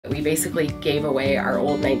We basically gave away our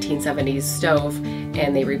old 1970s stove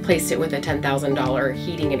and they replaced it with a $10,000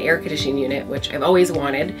 heating and air conditioning unit, which I've always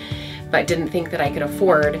wanted, but didn't think that I could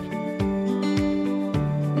afford.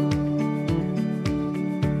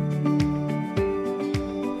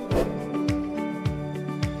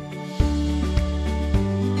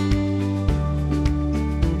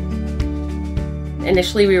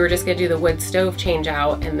 Initially, we were just going to do the wood stove change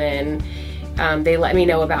out, and then they let me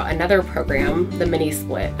know about another program, the mini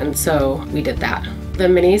split, and so we did that. The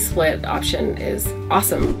mini split option is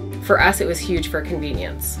awesome. For us, it was huge for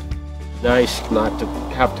convenience. Nice not to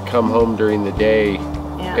have to come home during the day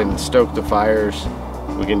and stoke the fires.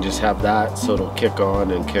 We can just have that, so it'll kick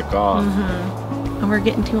on and kick off. And we're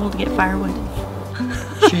getting too old to get firewood.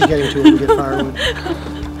 She's getting too old to get firewood.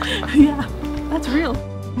 Yeah, that's real.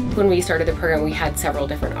 When we started the program, we had several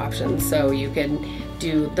different options. So you could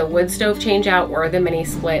do the wood stove change out or the mini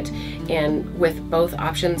split. And with both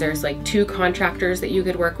options, there's like 2 contractors that you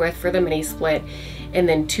could work with for the mini split, and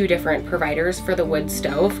then 2 different providers for the wood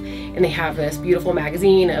stove. And they have this beautiful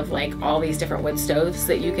magazine of like all these different wood stoves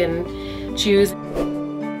that you can choose.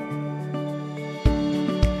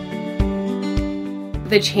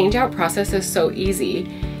 The change out process is so easy.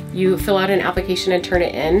 You fill out an application and turn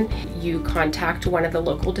it in. You contact one of the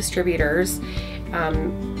local distributors.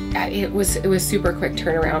 It was super quick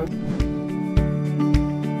turnaround.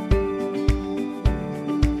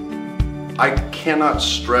 I cannot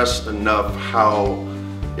stress enough how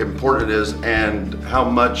important it is and how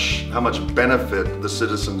much benefit the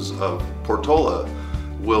citizens of Portola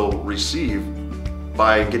will receive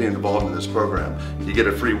by getting involved in this program. You get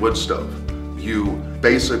a free wood stove. You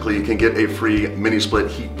basically can get a free mini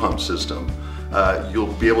split heat pump system.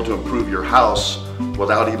 You'll be able to improve your house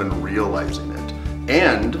without even realizing it.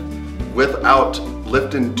 And without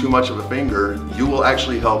lifting too much of a finger, you will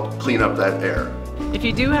actually help clean up that air. If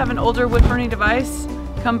you do have an older wood burning device,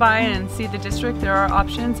 come by and see the district. There are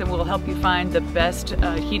options, and we'll help you find the best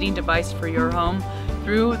heating device for your home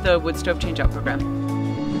through the wood stove change out program.